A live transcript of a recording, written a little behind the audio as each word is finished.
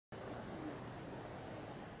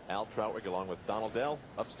Al Troutwig along with Donald Dell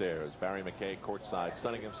upstairs. Barry McKay courtside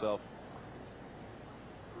sunning himself.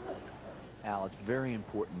 Al, it's very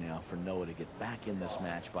important now for Noah to get back in this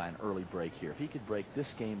match by an early break here. If he could break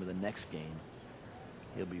this game or the next game,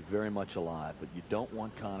 he'll be very much alive. But you don't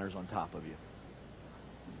want Connors on top of you.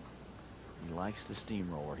 He likes the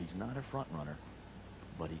steamroller. He's not a front runner,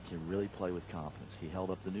 but he can really play with confidence. He held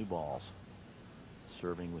up the new balls,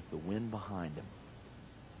 serving with the wind behind him.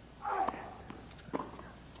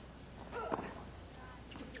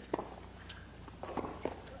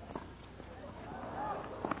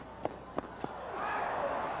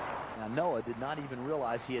 Now Noah did not even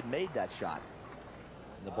realize he had made that shot.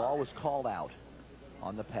 And the ball was called out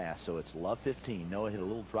on the pass, so it's love 15. Noah hit a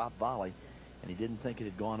little drop volley, and he didn't think it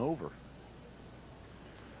had gone over.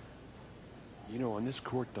 You know, on this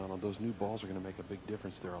court, Donald, those new balls are going to make a big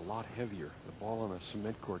difference. They're a lot heavier. The ball on a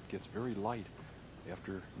cement court gets very light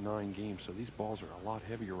after 9 games, so these balls are a lot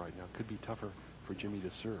heavier right now. Could be tougher for Jimmy to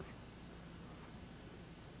serve.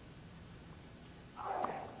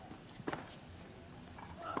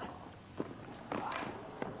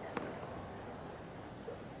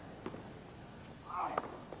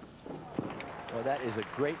 Well, that is a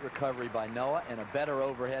great recovery by Noah and a better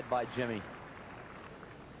overhead by Jimmy.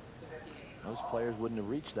 Most players wouldn't have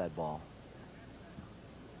reached that ball.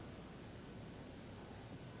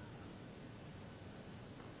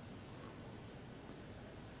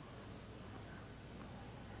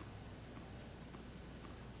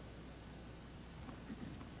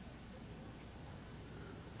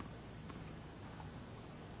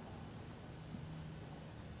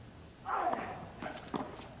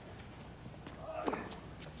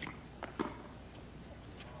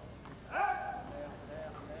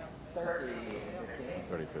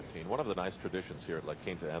 One of the nice traditions here at La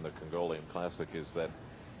Quinta and the Congoleum Classic is that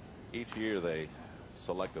each year they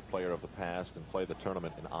select a player of the past and play the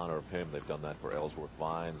tournament in honor of him. They've done that for Ellsworth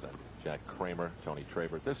Vines and Jack Kramer, Tony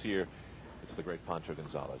Trabert. This year, it's the great Pancho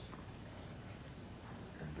Gonzalez.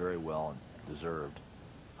 And very well deserved.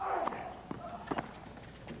 Now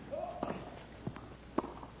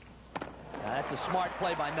that's a smart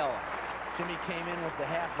play by Noah. Jimmy came in with the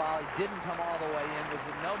half volley, didn't come all the way in, was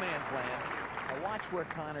in no man's land. Now watch where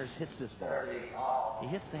Connors hits this ball. He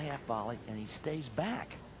hits the half volley and he stays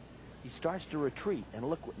back. He starts to retreat, and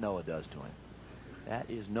look what Noah does to him. That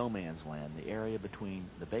is no man's land, the area between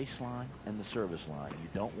the baseline and the service line. You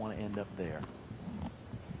don't want to end up there.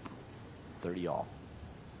 30 all.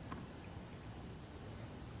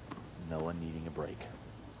 Noah needing a break.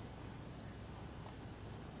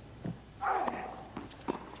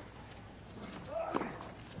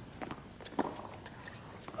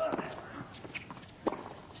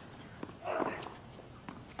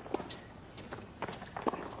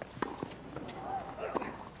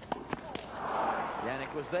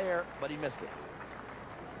 Yannick was there, but he missed it.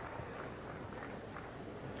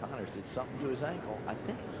 Connors did something to his ankle. I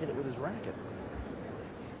think he hit it with his racket.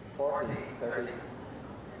 40, 30.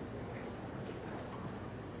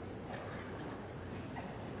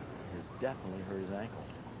 He's definitely hurt his ankle.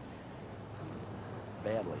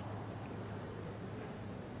 Badly.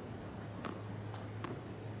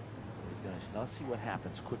 He's going to, now let's see what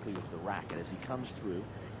happens quickly with the racket as he comes through.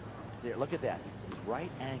 There, look at that. His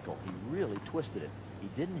right ankle, he really twisted it. He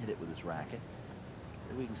didn't hit it with his racket.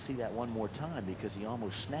 Maybe we can see that one more time because he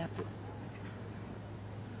almost snapped it.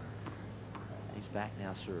 He's back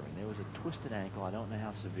now serving. There was a twisted ankle. I don't know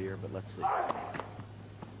how severe, but let's see.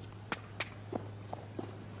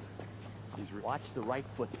 Watch the right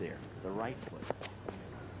foot there. The right foot.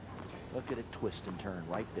 Look at it twist and turn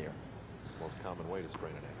right there. It's the most common way to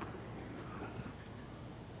sprain an ankle.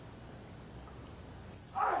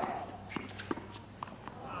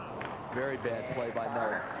 Very bad play by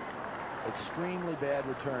Noah. Extremely bad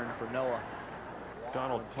return for Noah.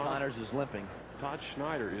 Donald, Connors is limping. Todd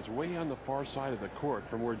Schneider is way on the far side of the court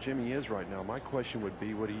from where Jimmy is right now. My question would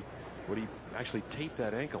be, would he actually tape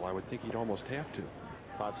that ankle? I would think he'd almost have to.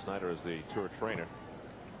 Todd Snyder is the tour trainer.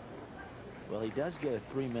 Well, he does get a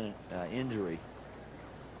 3-minute injury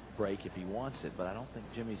break if he wants it, but I don't think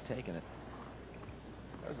Jimmy's taking it.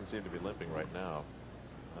 Doesn't seem to be limping right now.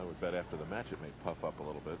 I would bet after the match it may puff up a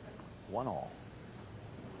little bit. 1 all.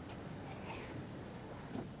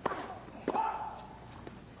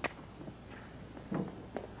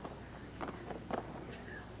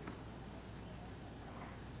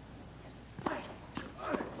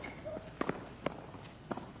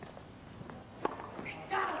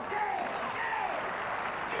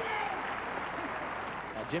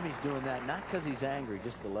 Jimmy's doing that not because he's angry,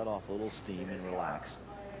 just to let off a little steam and relax.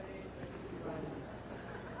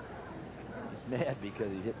 He's mad because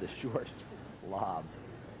he hit the short lob.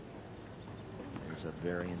 There's a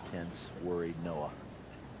very intense, worried Noah.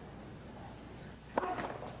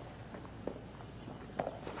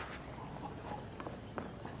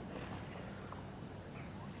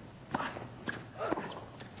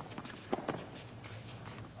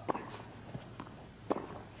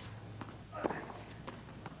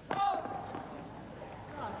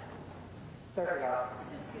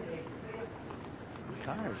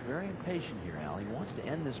 Connor's very impatient here, Al. He wants to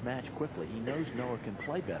end this match quickly. He knows Noah can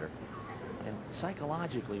play better. And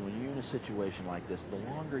psychologically, when you're in a situation like this, the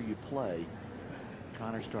longer you play,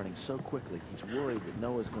 Connor's starting so quickly, he's worried that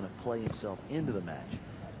Noah's going to play himself into the match.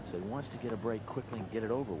 So he wants to get a break quickly and get it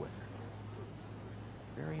over with.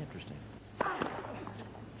 Very interesting.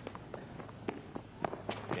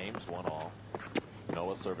 Game's 1-all.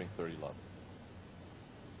 Noah serving 30-love.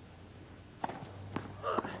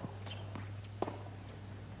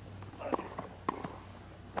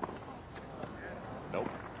 Nope.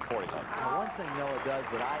 40-love. Now, one thing Noah does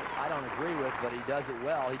that I don't agree with, but he does it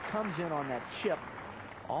well, he comes in on that chip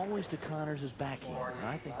always to Connor's backhand. And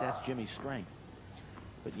I think that's Jimmy's strength.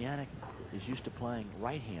 But Yannick is used to playing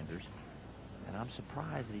right-handers, and I'm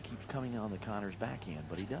surprised that he keeps coming in on the Connor's backhand,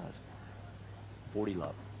 but he does.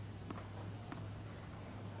 40-love.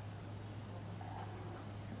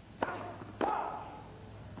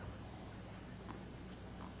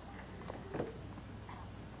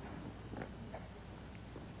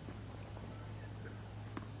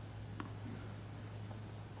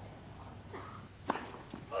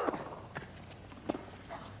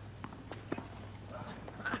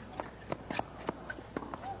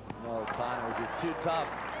 Too tough.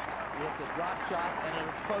 He hits a drop shot and an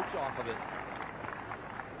approach off of it.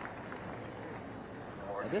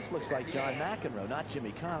 Now this looks like John McEnroe, not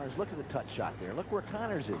Jimmy Connors. Look at the touch shot there. Look where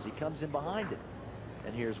Connors is. He comes in behind it.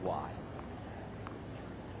 And here's why.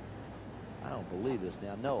 I don't believe this.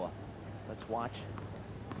 Now, Noah, let's watch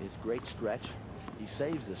his great stretch. He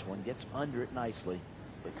saves this one, gets under it nicely.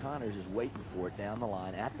 But Connors is waiting for it down the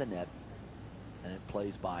line at the net. And it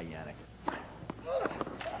plays by Yannick.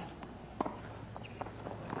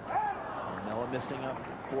 Noah missing a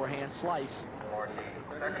forehand slice.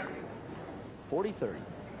 40-30.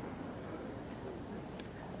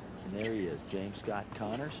 And there he is, James Scott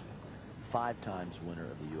Connors, 5 times winner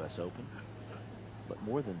of the U.S. Open. But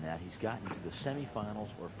more than that, he's gotten to the semifinals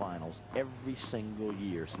or finals every single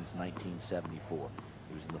year since 1974.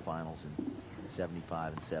 He was in the finals in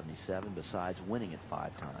 75 and 77, besides winning it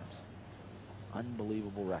 5 times.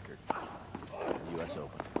 Unbelievable record for the U.S.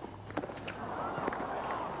 Open.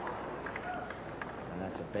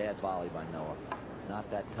 That's a bad volley by Noah. Not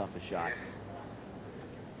that tough a shot.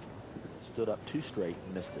 Stood up too straight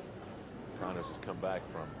and missed it. Connors has come back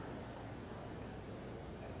from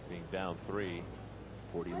being down 3.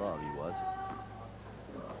 40-love he was.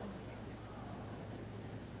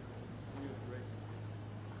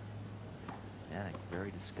 Yannick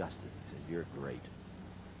very disgusted. He said, "You're great."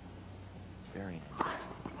 Very angry.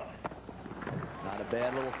 Not a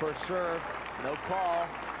bad little first serve. No call.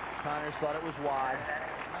 Connors thought it was wide.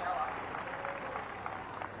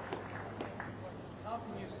 How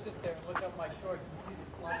can you sit there and look up my shorts and see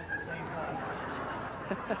this line at the same time?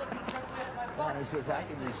 Connors says, "How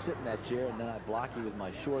can you sit in that chair and then I block you with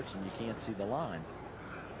my shorts and you can't see the line?"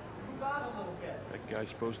 Move out a little bit. That guy's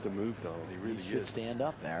supposed to move, Donald. He really should is. Stand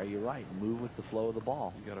up, Barry. You're right. Move with the flow of the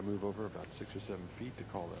ball. You got to move over about 6 or 7 feet to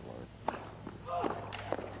call that line.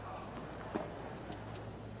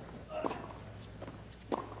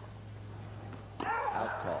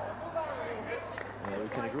 Out call. Well, we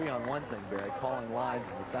can agree on one thing, Barry. Calling lines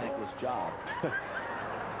is a thankless job.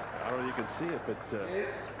 I don't know if you can see it, but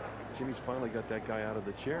Jimmy's finally got that guy out of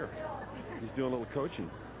the chair. He's doing a little coaching.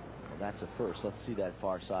 Well, that's a first. Let's see that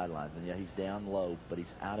far sideline. And yeah, he's down low, but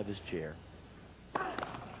he's out of his chair.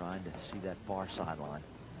 Trying to see that far sideline.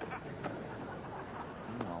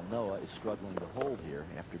 Meanwhile, Noah is struggling to hold here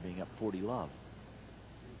after being up 40-love.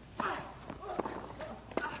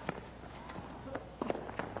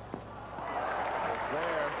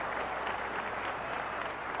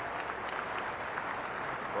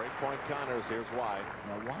 Point Connors, here's why.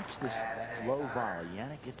 Now watch this low volley.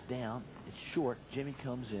 Yannick gets down. It's short. Jimmy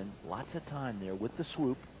comes in. Lots of time there with the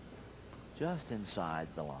swoop. Just inside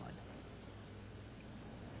the line.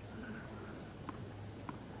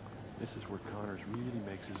 This is where Connors really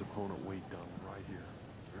makes his opponent wait down right here.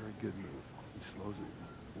 Very good move. He slows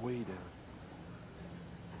it way down.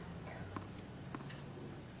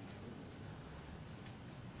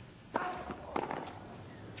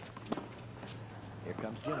 Here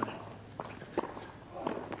comes Jimmy.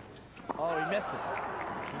 Oh, he missed it.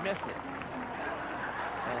 He missed it.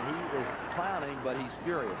 And he is clowning, but he's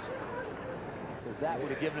furious. because that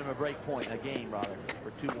would have given him a break point, a game rather,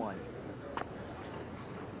 for 2-1.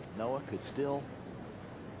 Noah could still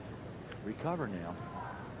recover now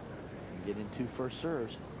and get in 2 first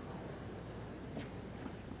serves.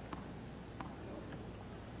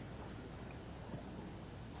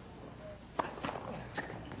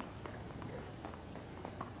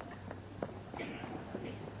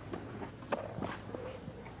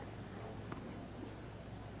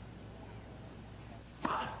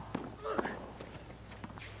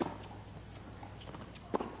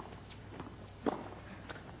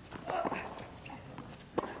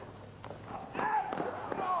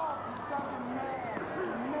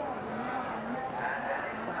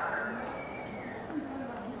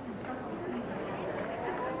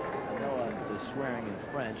 Swearing in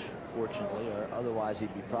French, fortunately, or otherwise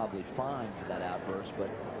he'd be probably fined for that outburst, but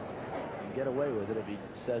he can get away with it if he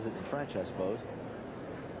says it in French, I suppose.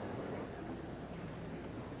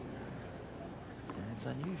 And it's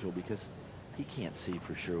unusual because he can't see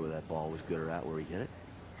for sure whether that ball was good or out where he hit it.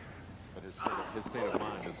 But his state of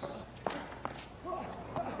mind is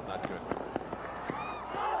not good.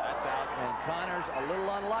 That's out. And Connors a little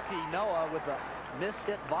unlucky. Noah with a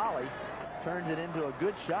mishit volley turns it into a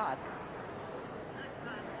good shot.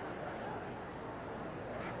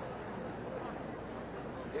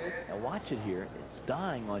 Now watch it here. It's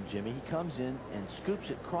dying on Jimmy. He comes in and scoops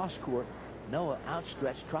it cross court. Noah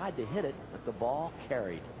outstretched, tried to hit it, but the ball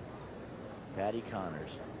carried. Patty Connors,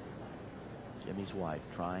 Jimmy's wife,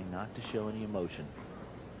 trying not to show any emotion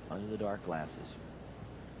under the dark glasses.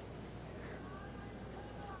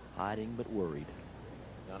 Hiding but worried.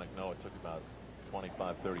 Yannick Noah took about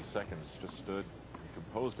 25, 30 seconds, just stood and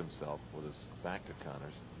composed himself with his back to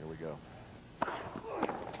Connors. Here we go.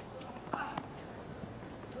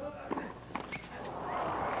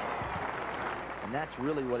 And that's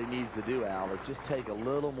really what he needs to do, Al, is just take a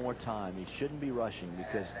little more time. He shouldn't be rushing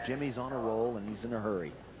because Jimmy's on a roll and he's in a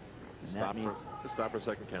hurry. And that means stop for a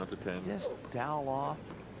second, count to 10. just towel off,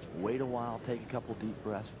 wait a while, take a couple deep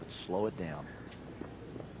breaths, but slow it down.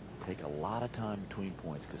 Take a lot of time between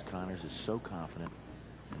points because Connors is so confident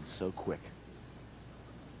and so quick.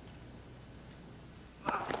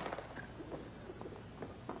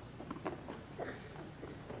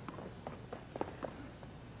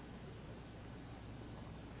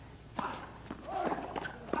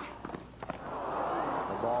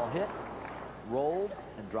 Hit, rolled,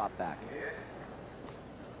 and dropped back.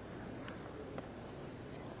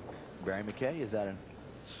 Barry McKay is at a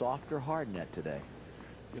softer hard net today.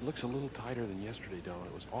 It looks a little tighter than yesterday, Don.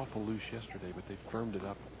 It was awful loose yesterday, but they firmed it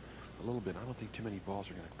up a little bit. I don't think too many balls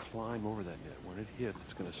are going to climb over that net. When it hits,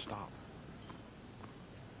 it's going to stop.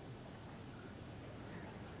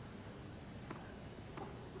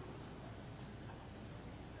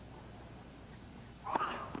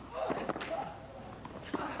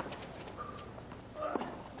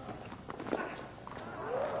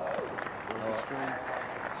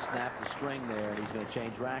 String there, and he's going to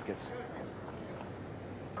change rackets.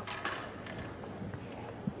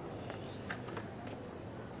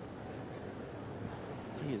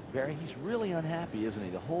 He's really unhappy, isn't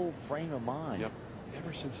he? The whole frame of mind. Yep.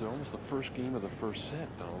 Ever since almost the first game of the first set,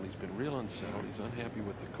 Donald, he's been real unsettled. He's unhappy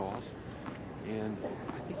with the calls, and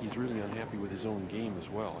I think he's really unhappy with his own game as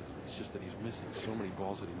well. It's just that he's missing so many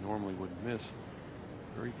balls that he normally wouldn't miss.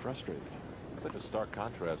 Very frustrated. Such a stark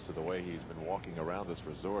contrast to the way he's been walking around this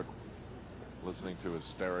resort, listening to his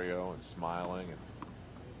stereo and smiling, and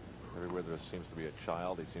everywhere there seems to be a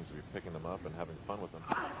child, he seems to be picking them up and having fun with them.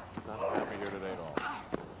 He's not happy here today at all.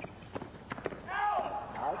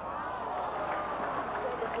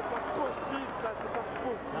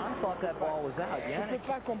 John thought that ball was out. Yannick.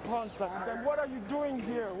 What are you doing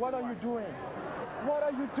here? What are you doing? What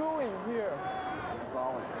are you doing here? The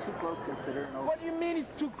ball is too close considered. No. What do you mean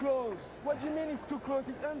it's too close? What do you mean it's too close?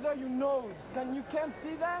 It's under your nose. You can't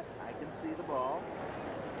see that? I can see the ball.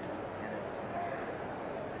 And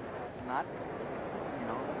it's not, you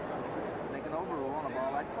know, make an overrule on a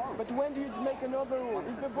ball that close. But when do you make an overrule?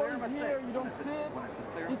 If the ball is here, you don't see it.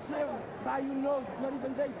 It's here by your nose. It's not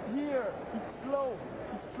even there. It's here. It's slow.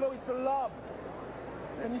 It's slow. It's a lob.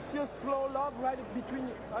 Can you see a slow lob right between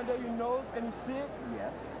under your nose? Can you see it?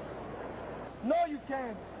 Yes. No, you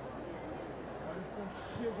can't.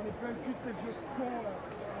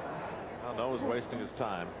 Well, Noah's wasting his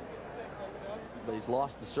time. But he's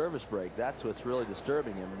lost the service break. That's what's really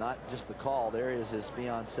disturbing him, not just the call. There is his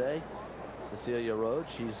fiancée, Cecilia Rhodes.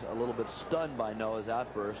 She's a little bit stunned by Noah's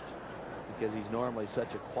outburst because he's normally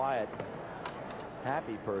such a quiet,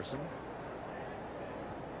 happy person.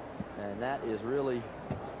 And that is really,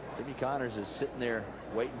 Jimmy Connors is sitting there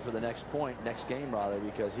waiting for the next point, next game rather,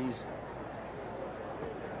 because he's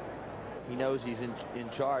He knows he's in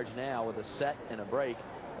charge now with a set and a break.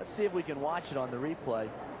 Let's see if we can watch it on the replay.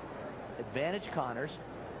 Advantage Connors.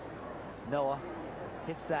 Noah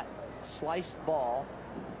hits that sliced ball,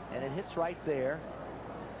 and it hits right there.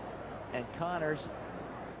 And Connors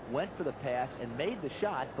went for the pass and made the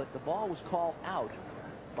shot, but the ball was called out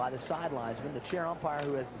by the sidelinesman. The chair umpire,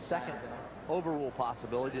 who has the second overrule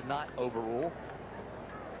possibility, did not overrule.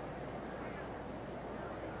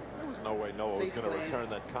 There was no way Noah was going to return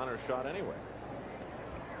that Connors shot anyway.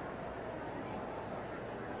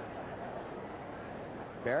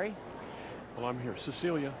 Barry? Well, I'm here.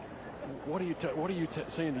 Cecilia, what are you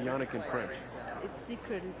saying to Yannick in French? It's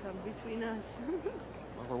secret. It's between us.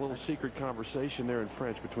 Well, a little secret conversation there in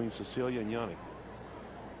French between Cecilia and Yannick.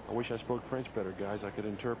 I wish I spoke French better, guys. I could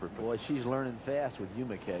interpret. But boy, she's learning fast with you,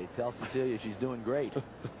 McKay. Tell Cecilia she's doing great.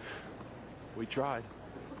 We tried.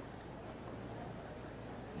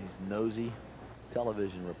 These nosy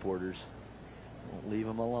television reporters won't leave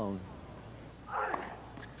him alone.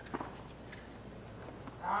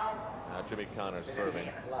 Now Jimmy Connors serving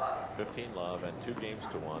 15 love and 2 games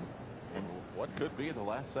to 1. And what could be the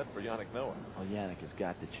last set for Yannick Noah? Well, Yannick has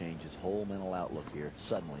got to change his whole mental outlook here.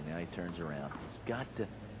 Suddenly, now he turns around. He's got to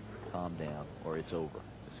calm down, or it's over.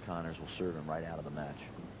 This Connors will serve him right out of the match.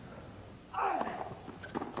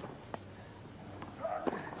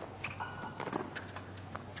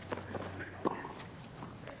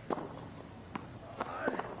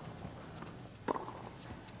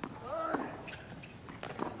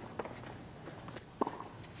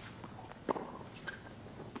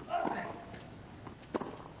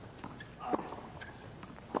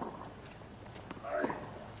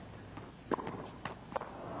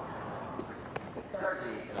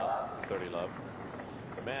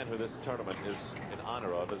 This tournament is in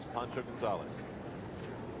honor of is Pancho Gonzalez.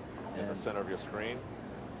 In the center of your screen.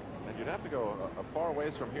 And you'd have to go a far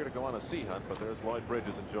ways from here to go on a sea hunt, but there's Lloyd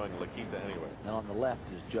Bridges enjoying La Quita anyway. And on the left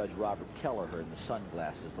is Judge Robert Kelleher in the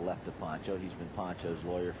sunglasses, the left of Pancho. He's been Pancho's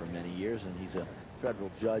lawyer for many years, and he's a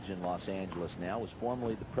federal judge in Los Angeles now. Was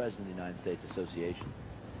formerly the president of the United States Association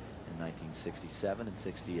in 1967 and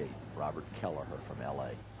 68. Robert Kelleher from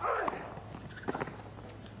L.A.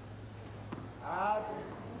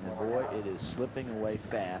 And boy, it is slipping away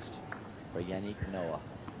fast for Yannick Noah.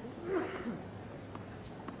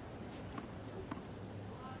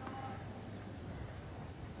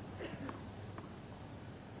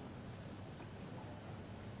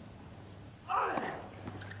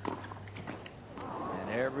 And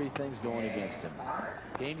everything's going against him.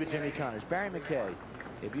 Game to Jimmy Connors. Barry McKay,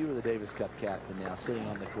 if you were the Davis Cup captain now sitting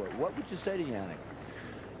on the court, what would you say to Yannick?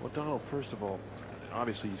 Well, Donald, first of all,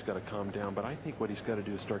 obviously he's got to calm down, but I think what he's got to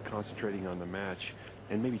do is start concentrating on the match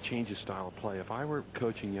and maybe change his style of play. If I were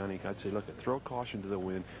coaching Yannick, I'd say, look, throw caution to the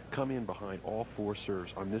wind, come in behind all 4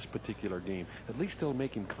 serves on this particular game. At least it'll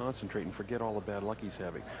make him concentrate and forget all the bad luck he's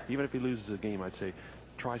having. Even if he loses a game, I'd say,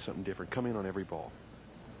 try something different. Come in on every ball.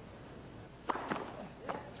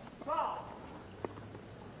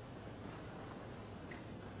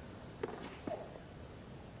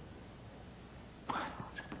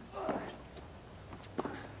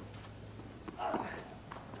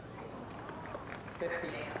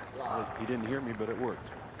 He didn't hear me, but it worked.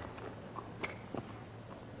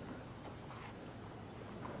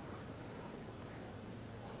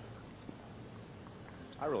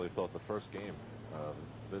 I really thought the first game of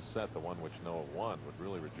this set, the one which Noah won, would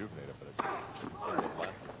really rejuvenate him, but it didn't seem to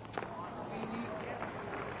last.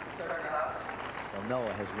 Well,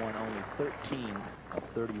 Noah has won only 13 of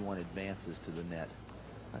 31 advances to the net.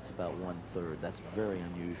 That's about 1/3. That's very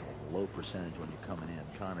unusual. Low percentage when you're coming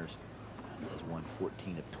in. Connors has won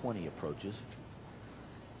 14 of 20 approaches.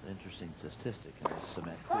 It's an interesting statistic in this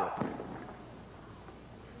cement court.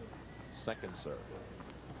 Second serve.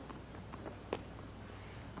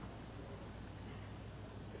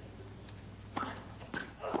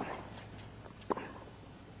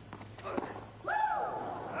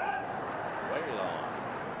 Way long.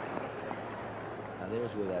 Now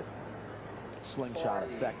there's where that slingshot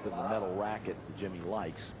effect of the metal racket that Jimmy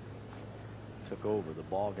likes took over. The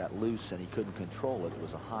ball got loose and he couldn't control it. It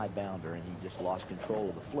was a high bounder and he just lost control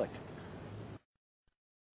of the flick.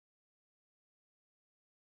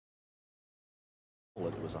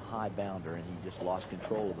 It was a high bounder and he just lost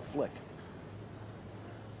control of the flick.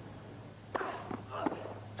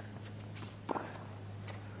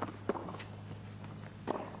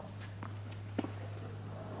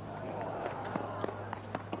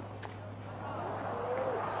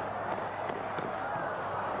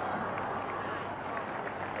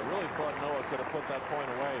 Could have put that point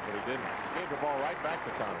away, but he didn't. He gave the ball right back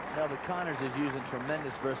to Connors. No, but Connors is using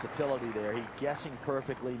tremendous versatility there. He's guessing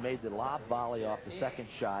perfectly, made the lob volley off the second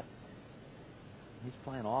shot. He's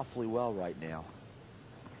playing awfully well right now.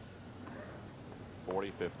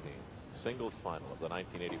 40-15. Singles final of the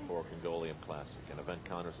 1984 Congoleum Classic, an event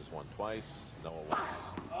Connors has won twice, Noah once.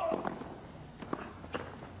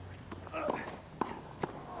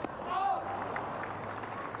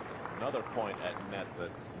 Another point at net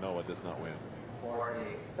that Noah does not win.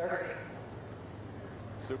 40-30.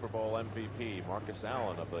 Super Bowl MVP Marcus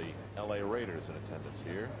Allen of the LA Raiders in attendance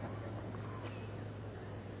here.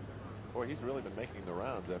 Boy, he's really been making the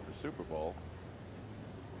rounds after Super Bowl.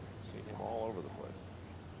 Seen him all over the place.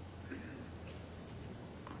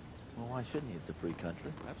 Well, why shouldn't he? It's a free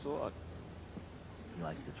country. Absolutely. He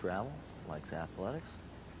likes to travel, likes athletics,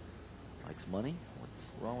 likes money.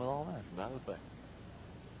 What's wrong with all that? Not a thing.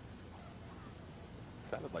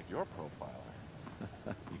 Sounded like your profile.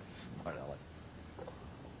 You smart aleck.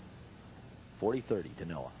 40-30 to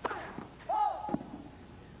Noah.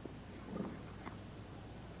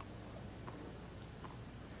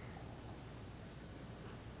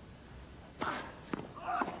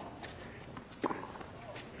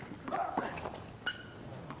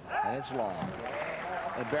 And it's long.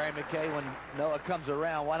 And Barry McKay, when Noah comes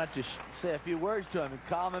around, why don't you say a few words to him and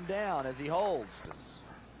calm him down as he holds?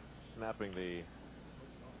 Snapping the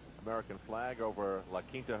American flag over La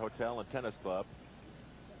Quinta Hotel and Tennis Club.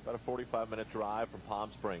 About a 45-minute drive from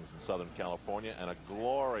Palm Springs in Southern California, and a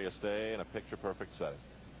glorious day in a picture-perfect setting.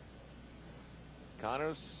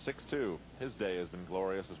 Connors 6-2. His day has been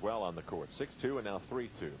glorious as well on the court. 6-2 and now 3-2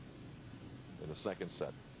 in the second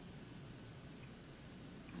set.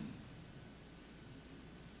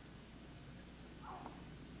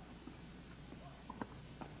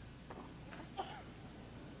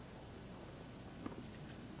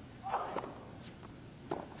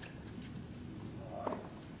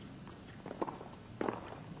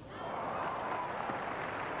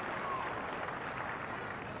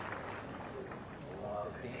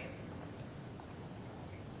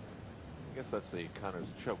 I guess that's the Connors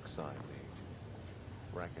choke sign,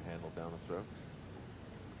 the racket handle down the throat.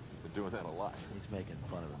 He's been doing that a lot. He's making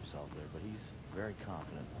fun of himself there, but he's very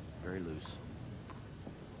confident, very loose.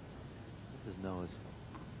 This is Noah's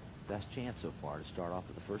best chance so far to start off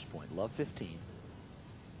with the first point. Love 15.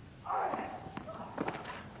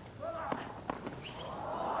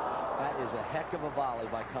 That is a heck of a volley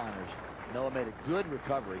by Connors. Noah made a good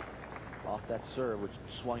recovery off that serve, which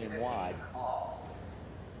swung him wide.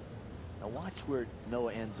 Now watch where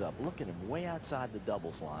Noah ends up. Look at him way outside the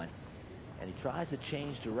doubles line. And he tries to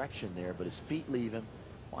change direction there, but his feet leave him.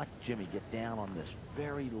 Watch Jimmy get down on this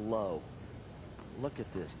very low. Look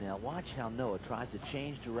at this. Now watch how Noah tries to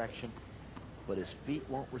change direction, but his feet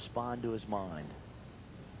won't respond to his mind.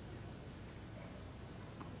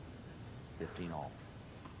 15 all.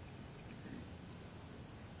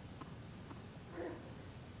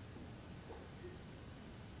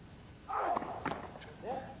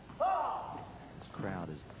 Crowd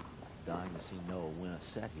is dying to see Noah win a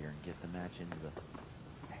set here and get the match into the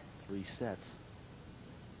 3 sets.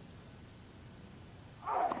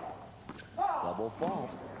 Double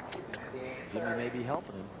fault. Jimmy may be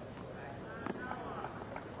helping him.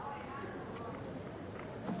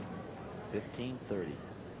 15-30.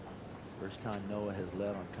 First time Noah has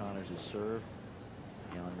led on Connors' serve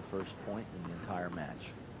and on the first point in the entire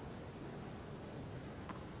match.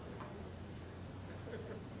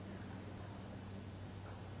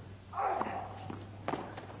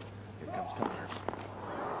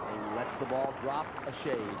 The ball drop a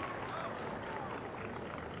shade.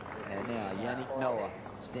 And now Yannick Noah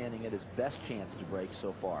standing at his best chance to break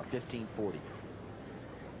so far. 15-40.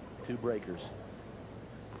 2 breakers.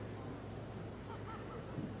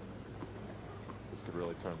 This could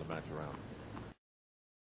really turn the match around.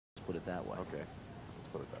 Let's put it that way. Okay. Let's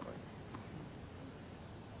put it that way.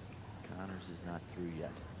 Connors is not through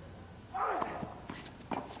yet.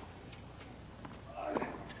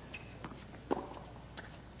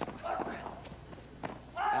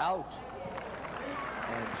 Out.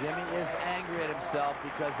 And Jimmy is angry at himself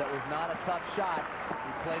because that was not a tough shot.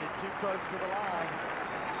 He played it too close to the line.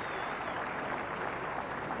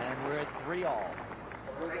 And we're at 3 all.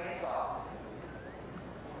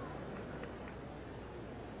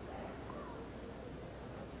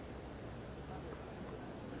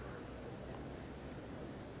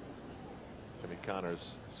 Jimmy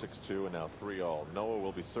Connors 6-2 and now 3 all. Noah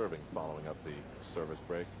will be serving following up the service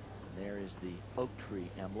break. There is the oak tree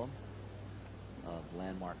emblem of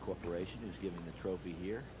Landmark Corporation, who's giving the trophy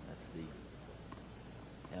here. That's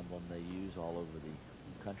the emblem they use all over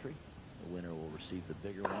the country. The winner will receive the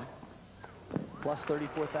bigger one. plus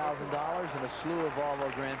 $34,000 and a slew of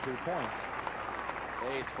Volvo Grand Prix points.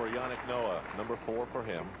 Ace for Yannick Noah, number 4 for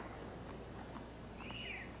him.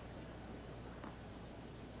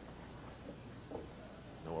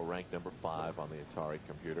 Noah ranked number 5 on the Atari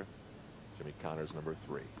computer. Jimmy Connors number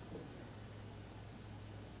 3.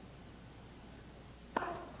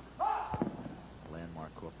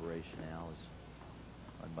 Landmark Corporation now is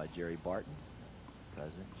run by Jerry Barton,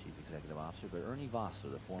 President, Chief Executive Officer, but Ernie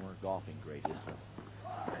Vossler, the former golfing great, is the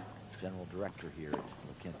General Director here at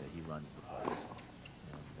La Quinta. He runs the place.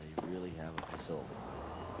 And they really have a facility.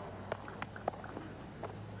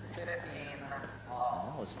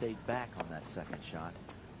 Noah stayed back on that second shot.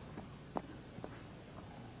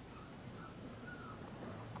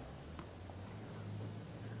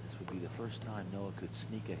 This would be the first time Noah could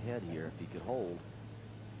sneak ahead here if he could hold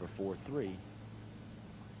for 4-3.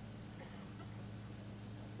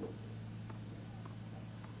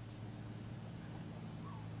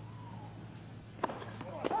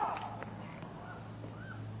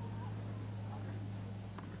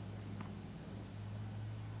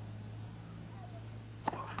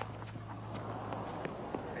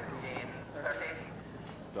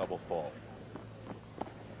 Double fault.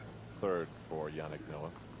 Third for Yannick Noah.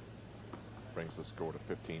 Brings the score to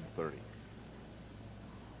 15-30.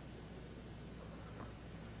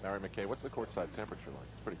 Barry McKay, what's the courtside temperature like?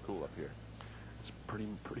 It's pretty cool up here. It's pretty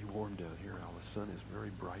warm down here, Al. The sun is very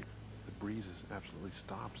bright. The breeze is absolutely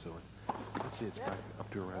stopped, so I'd say it's back up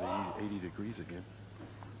to around 80 degrees again.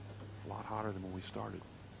 A lot hotter than when we started.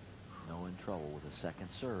 Noah in trouble with a second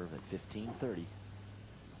serve at 15-30.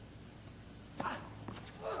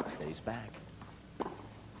 Stays back.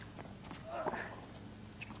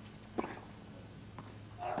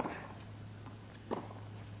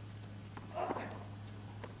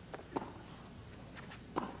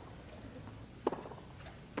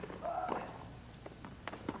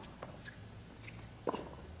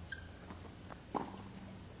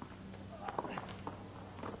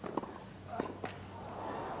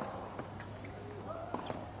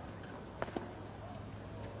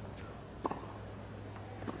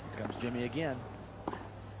 Jimmy again.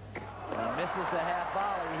 And misses the half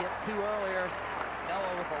volley. He hit 2 earlier.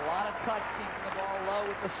 Noah with a lot of touch, keeping the ball low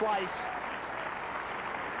with the slice.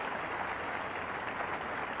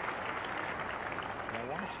 Now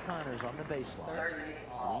watch Connors on the baseline.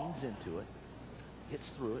 Leans into it. Hits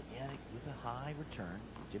through it. Yannick with a high return.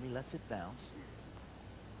 Jimmy lets it bounce.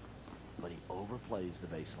 But he overplays the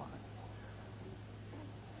baseline.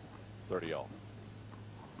 30-all.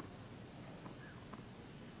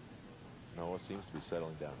 Noah seems to be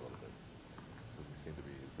settling down a little bit. Doesn't seem to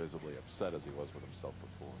be as visibly upset as he was with himself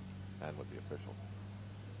before and with the official.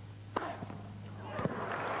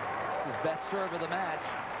 His best serve of the match.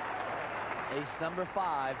 Ace number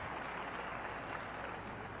 5.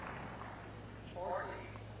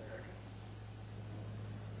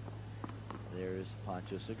 There's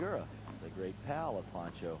Pancho Segura, the great pal of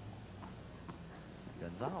Pancho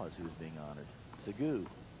Gonzalez, who's being honored. Segu.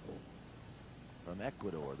 From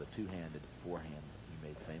Ecuador, the two-handed forehand he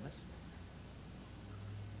made famous.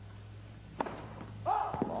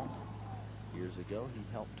 Well, years ago, he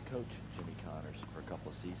helped coach Jimmy Connors for a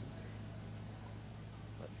couple of seasons.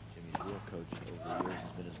 But Jimmy's real coach over the years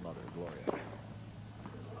has been his mother, Gloria.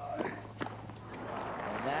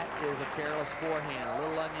 And that is a careless forehand, a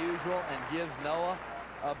little unusual, and gives Noah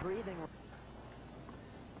a breathing.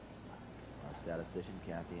 Statistician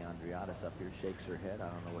Kathy Andriatis up here shakes her head. I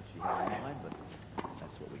don't know what she had in mind, but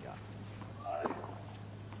that's what we got.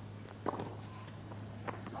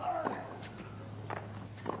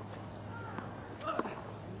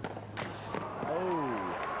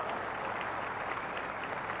 Oh.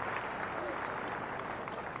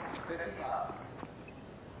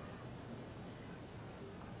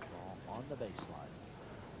 Ball on the baseline.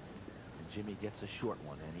 And Jimmy gets a short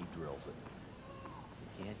one, and he drills it.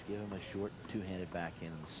 Can't give him a short two-handed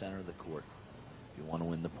backhand in the center of the court if you want to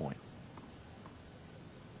win the point.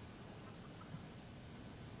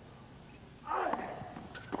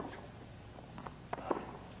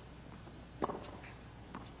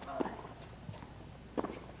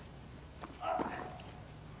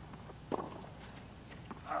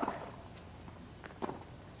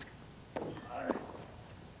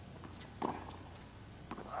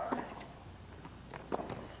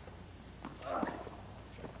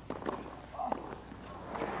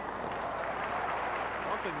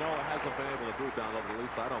 Noah hasn't been able to do, Donald, at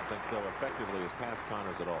least I don't think so effectively, as past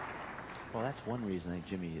Connors at all. Well, that's one reason I think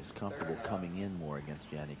Jimmy is comfortable coming in more against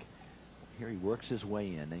Yannick. Here he works his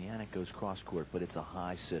way in, and Yannick goes cross-court, but it's a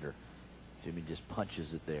high sitter. Jimmy just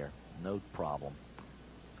punches it there. No problem.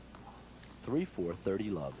 3-4, 30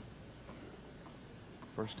 love.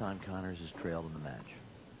 First time Connors has trailed in the match.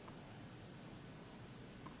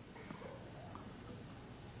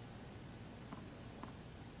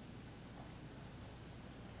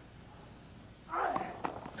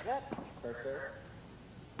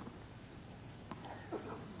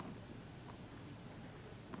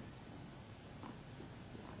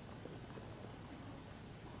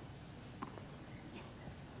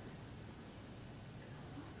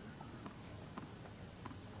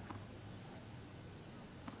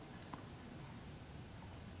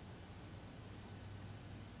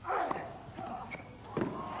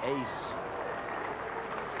 Ace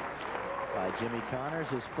by Jimmy Connors,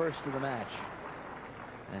 his first of the match,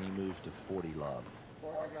 and he moves to 40 love.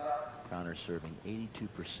 Connors serving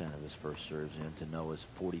 82% of his first serves in to Noah's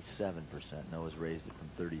 47%. Noah's raised it from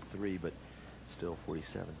 33, but still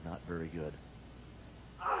 47 is not very good.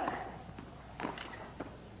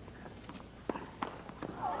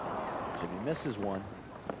 Jimmy misses one.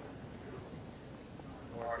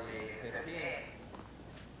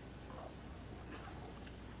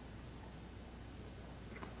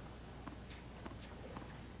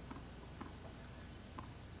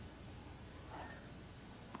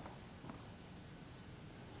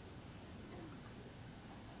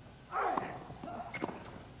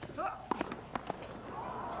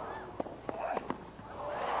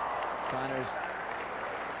 Connors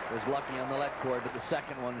was lucky on the let cord, but the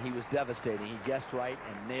second one he was devastating. He guessed right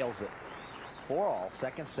and nails it. 4-all,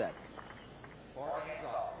 second set.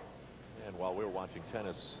 And while we're watching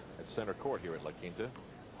tennis at center court here at La Quinta,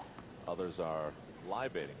 others are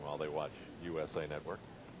libating while they watch USA Network.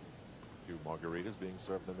 A few margaritas being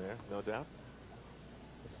served in there, no doubt.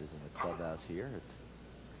 This is in the clubhouse here at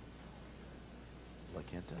La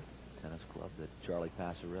Quinta Tennis Club that Charlie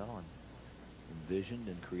Passarell envisioned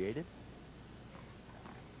and created.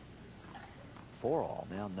 4-all.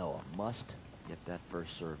 Now Noah must get that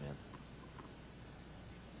first serve in.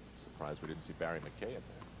 Surprised we didn't see Barry McKay in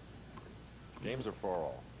there. Games are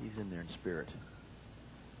 4-all. He's in there in spirit.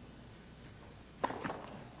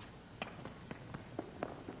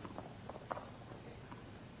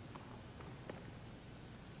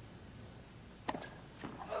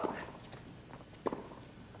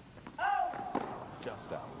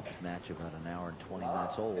 Just out. Match about an hour and 20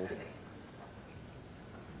 minutes old.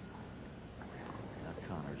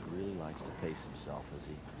 Connors really likes to pace himself as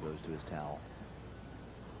he goes to his towel.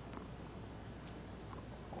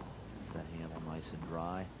 Gets that handle nice and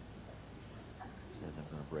dry. Says, I'm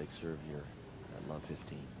going to break serve here at love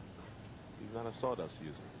 15. He's not a sawdust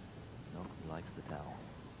user. No, he likes the towel.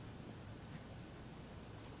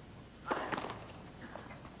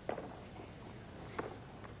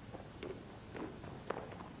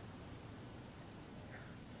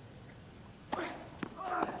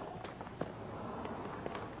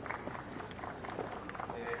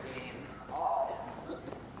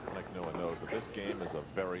 This game is a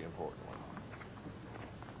very important one.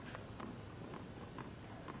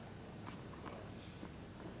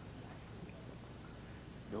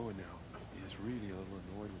 Noah now is really a little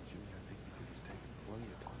annoyed with Jimmy, I think, because he's taking plenty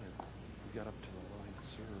of time. He got up to the line to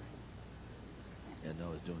serve. Yeah,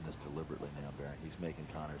 Noah's doing this deliberately now, Barry. He's making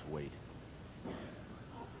Connors wait.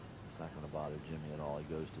 It's not going to bother Jimmy at all. He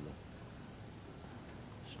goes to the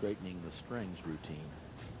straightening the strings routine.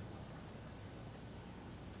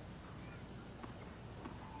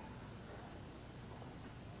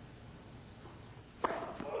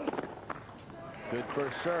 Good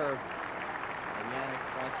first serve. And Yannick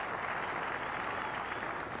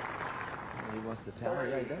wants to tell her.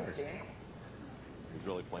 Yeah, he does. He's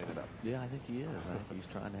really playing it up. Yeah, I think he is. I think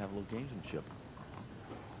he's trying to have a little gamesmanship.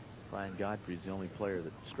 Brian Godfrey's the only player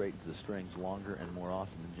that straightens the strings longer and more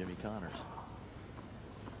often than Jimmy Connors.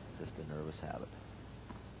 It's just a nervous habit.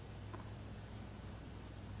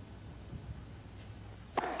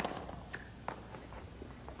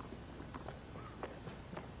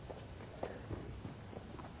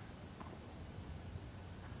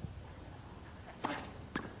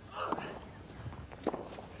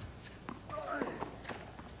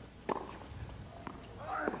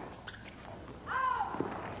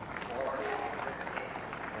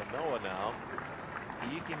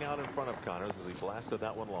 Out in front of Connors as he blasted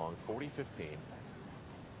that one long, 40-15.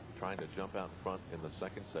 Trying to jump out in front in the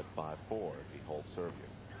second set, 5-4 if he holds serve here.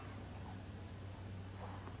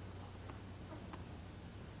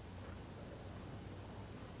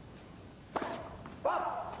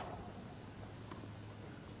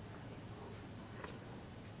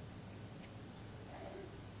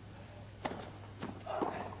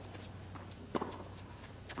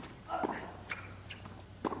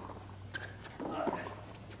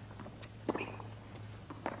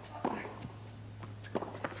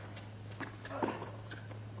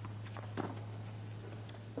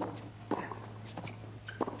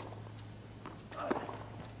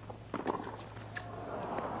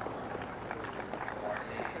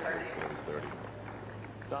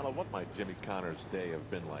 Donald, what might Jimmy Connor's day have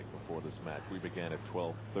been like before this match? We began at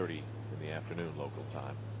 12:30 in the afternoon local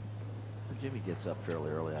time. Jimmy gets up fairly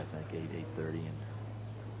early, I think, 8:30, and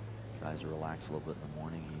tries to relax a little bit in the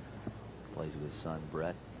morning. He plays with his son,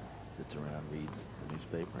 Brett, sits around, reads the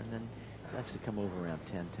newspaper, and then he likes to come over around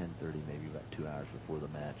 10:30, maybe about 2 hours before the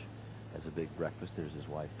match. Has a big breakfast. There's his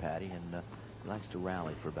wife, Patty, and he likes to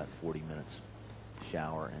rally for about 40 minutes,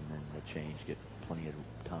 shower, and then the change, get plenty of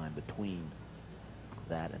time between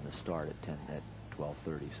that and the start at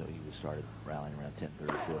 12:30. So he was started rallying around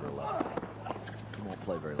 10:30, quarter 11. He won't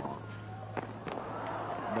play very long.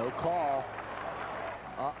 No call.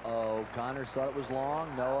 Uh-oh. Connors thought it was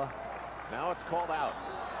long. Noah. Now it's called out.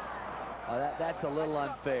 That's a little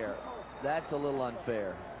unfair. That's a little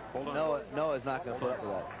unfair. Hold on. Noah's not going to put up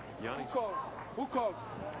with that. Yannick. Who called?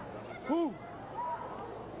 Who?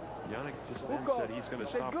 Yannick just then said he's going to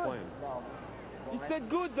stop good. playing. He said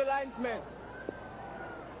good, the linesman.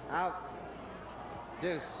 Out.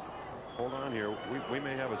 Deuce. Hold on here. We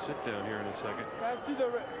may have a sit down here in a second. Can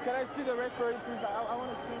I see the referee, please? I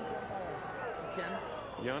want to change the umpire.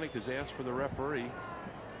 Ken? Yannick has asked for the referee.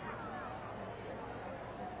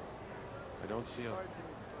 I don't see a...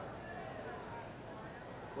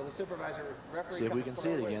 Will the supervisor referee See if come we can see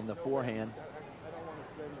it forward? again. The forehand.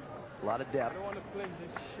 A lot of I depth. don't want to play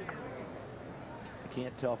this shit. You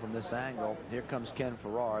can't tell from this angle. Here comes Ken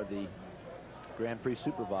Farrar, the Grand Prix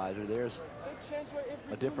supervisor. There's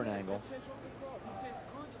a different angle.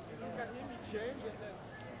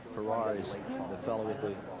 Farrar is the fellow with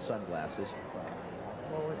the sunglasses.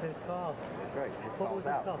 What was his call? That's right. His What was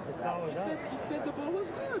call's his call? out. His call was out. He said the ball was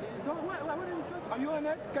good. What are you talking? Are you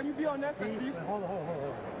honest? Can you be honest at least? Hold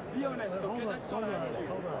on. Be honest, okay? Hold on, That's all I ask you.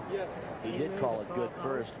 hold on. Yes. He did call it good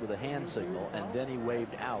first with a hand signal, and then he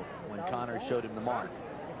waved out when Connors showed him the mark.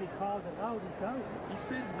 If he calls it out, he's out. He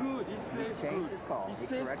says good. He says changed good. his call. He He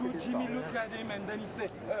says corrected good. his Jimmy call. looked at him and then he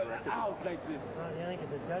said out like this. Yannick,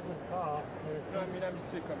 it's a judgment call. No, I mean, I'm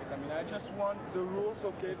sick of it. I mean, I just want the rules,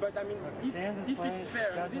 okay? But I mean, if it's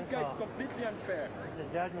fair, I mean, this guy is completely unfair. It's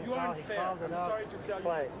a judgment You call. are He unfair. called it I'm out. sorry to tell you.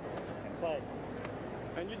 Play. Play.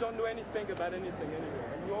 And you don't know anything about anything anyway.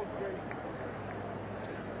 And you're all crazy.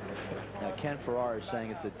 Now, Ken Farrar is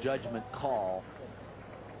saying it's a judgment call.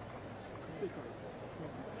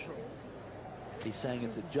 He's saying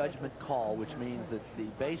it's a judgment call, which means that the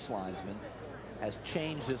base linesman has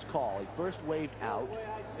changed his call. He first waved out,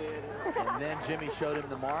 and then Jimmy showed him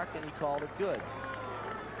the mark, and he called it good.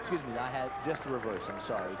 Excuse me, I had just the reverse. I'm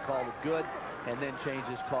sorry. He called it good, and then changed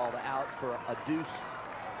his call to out for a deuce.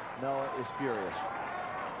 Noah is furious.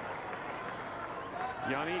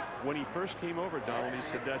 Yanni, when he first came over, Donald, he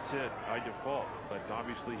said, that's it, I default. But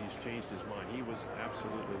obviously he's changed his mind. He was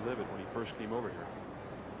absolutely livid when he first came over here.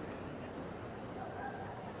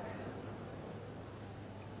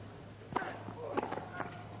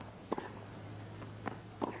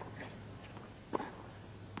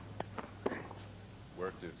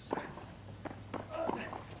 Work deuce.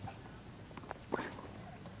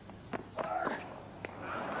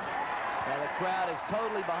 Now the crowd is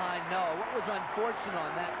totally behind Noah. What was unfortunate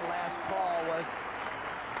on that last call was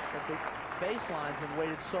that the base linesman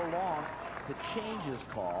waited so long to change his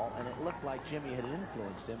call, and it looked like Jimmy had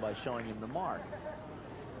influenced him by showing him the mark.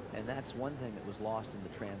 And that's one thing that was lost in the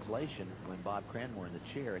translation when Bob Cranmore in the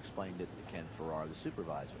chair explained it to Ken Farrar, the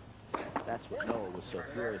supervisor. That's what Noah was so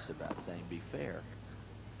furious about, saying be fair,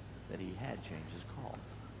 that he had changed his call.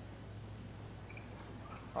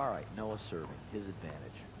 All right, Noah serving, his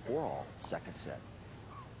advantage. 4-all, second set.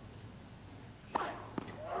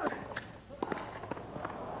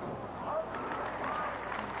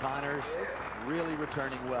 And Connors really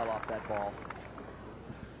returning well off that ball.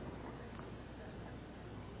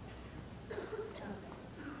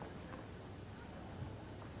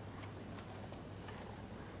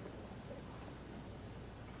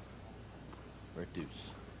 Or deuce.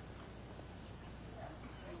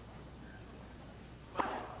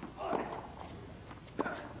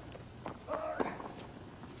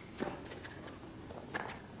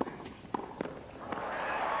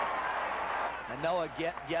 Noah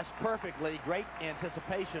guessed perfectly. Great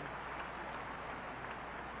anticipation.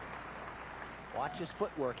 Watch his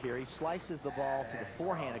footwork here. He slices the ball to the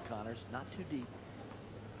forehand of Connors. Not too deep,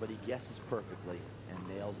 but he guesses perfectly and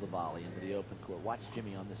nails the volley into the open court. Watch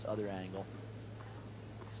Jimmy on this other angle.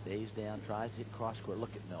 Stays down, tries to hit cross court.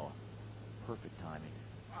 Look at Noah. Perfect timing.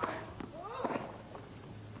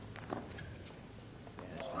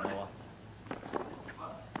 Advantage to Noah.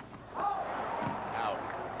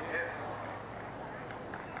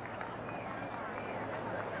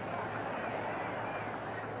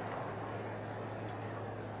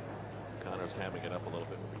 Connors hamming it up a little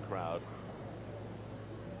bit with the crowd,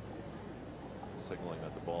 signaling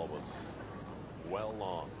that the ball was well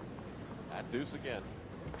long. At deuce again.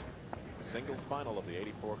 Singles final of the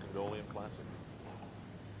 '84 Congoleum Classic.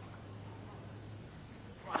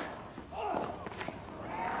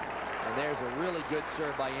 And there's a really good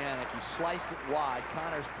serve by Yannick. He sliced it wide.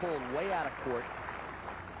 Connors pulled way out of court.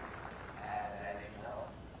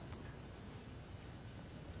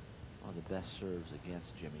 One of the best serves against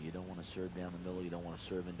Jimmy. You don't want to serve down the middle. You don't want to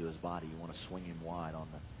serve into his body. You want to swing him wide on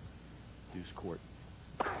the deuce court.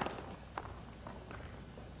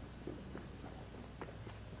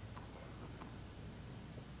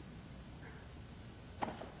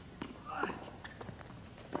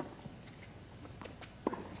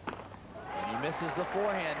 Misses the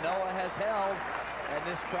forehand. Noah has held, and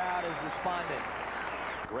this crowd is responding.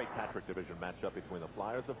 Great Patrick Division matchup between the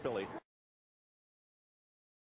Flyers of Philly